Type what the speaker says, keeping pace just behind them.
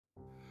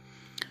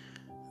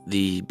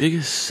The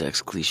biggest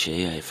sex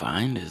cliche I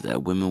find is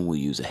that women will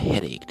use a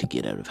headache to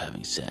get out of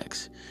having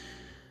sex.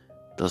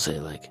 They'll say,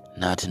 like,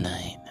 not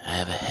tonight, I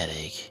have a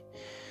headache.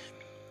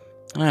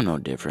 I'm no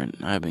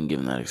different. I've been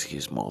given that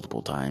excuse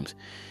multiple times.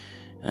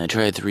 And I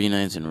tried 3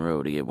 nights in a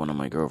row to get one of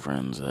my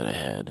girlfriends that I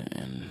had,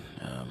 and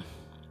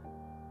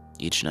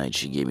each night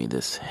she gave me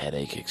this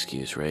headache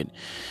excuse, right?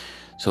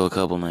 So a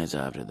couple nights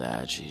after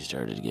that, she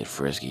started to get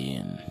frisky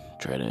and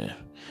try to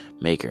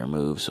make her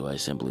move, so I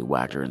simply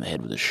whacked her in the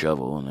head with a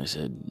shovel, and I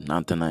said,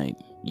 not tonight,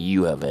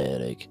 you have a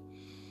headache.